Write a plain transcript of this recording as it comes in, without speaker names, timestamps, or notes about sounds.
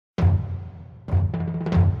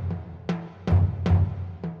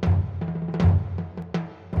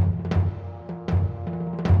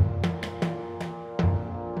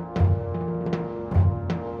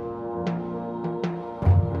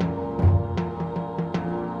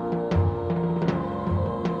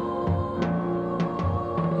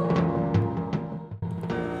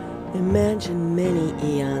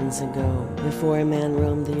ages ago, before man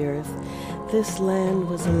roamed the earth, this land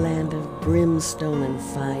was a land of brimstone and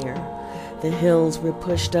fire. The hills were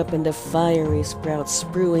pushed up into fiery sprouts,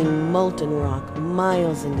 spewing molten rock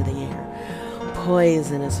miles into the air.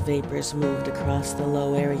 Poisonous vapors moved across the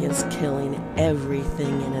low areas, killing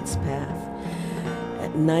everything in its path.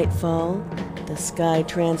 At nightfall, the sky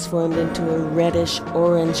transformed into a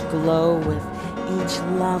reddish-orange glow, with each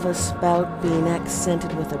lava spout being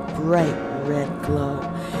accented with a bright red glow.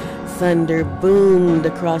 Thunder boomed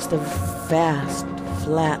across the vast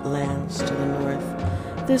flatlands to the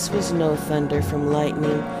north. This was no thunder from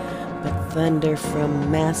lightning, but thunder from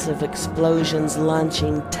massive explosions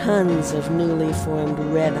launching tons of newly formed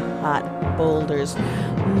red-hot boulders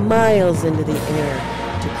miles into the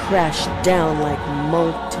air to crash down like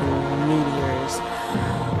molten meteors.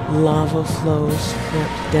 Lava flows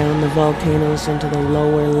crept down the volcanoes into the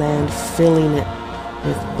lower land, filling it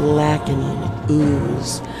with blackening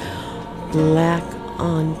ooze. Black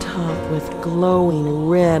on top with glowing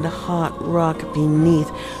red-hot rock beneath,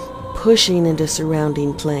 pushing into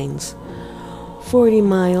surrounding plains. 40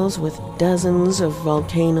 miles with dozens of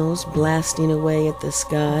volcanoes blasting away at the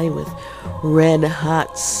sky with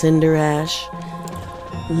red-hot cinder ash,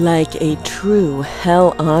 like a true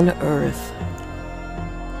hell on earth.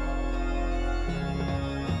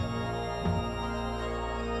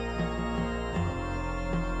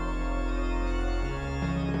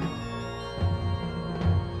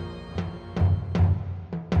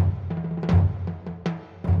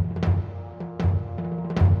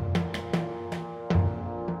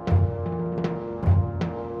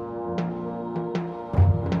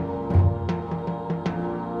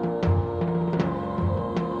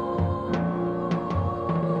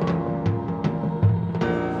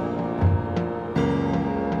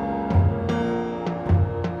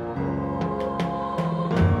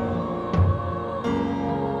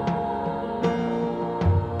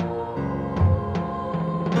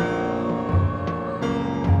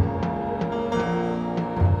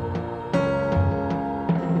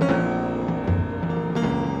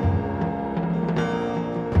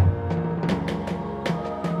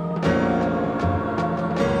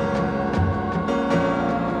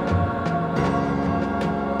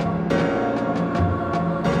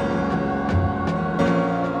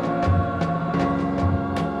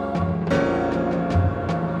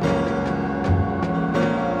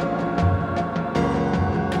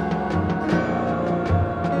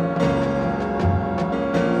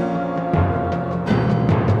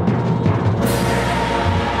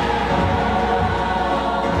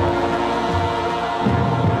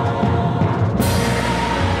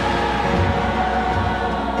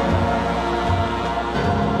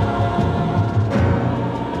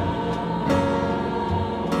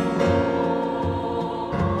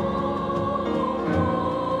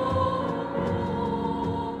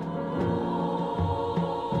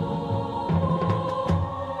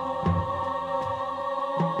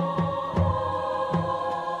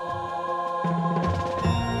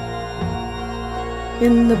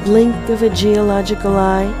 In the blink of a geological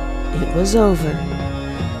eye, it was over.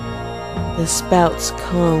 The spouts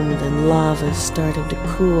calmed and lava started to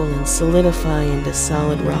cool and solidify into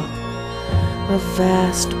solid rock. A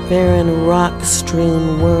vast, barren,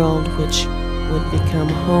 rock-strewn world which would become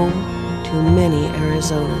home to many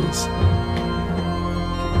Arizonans.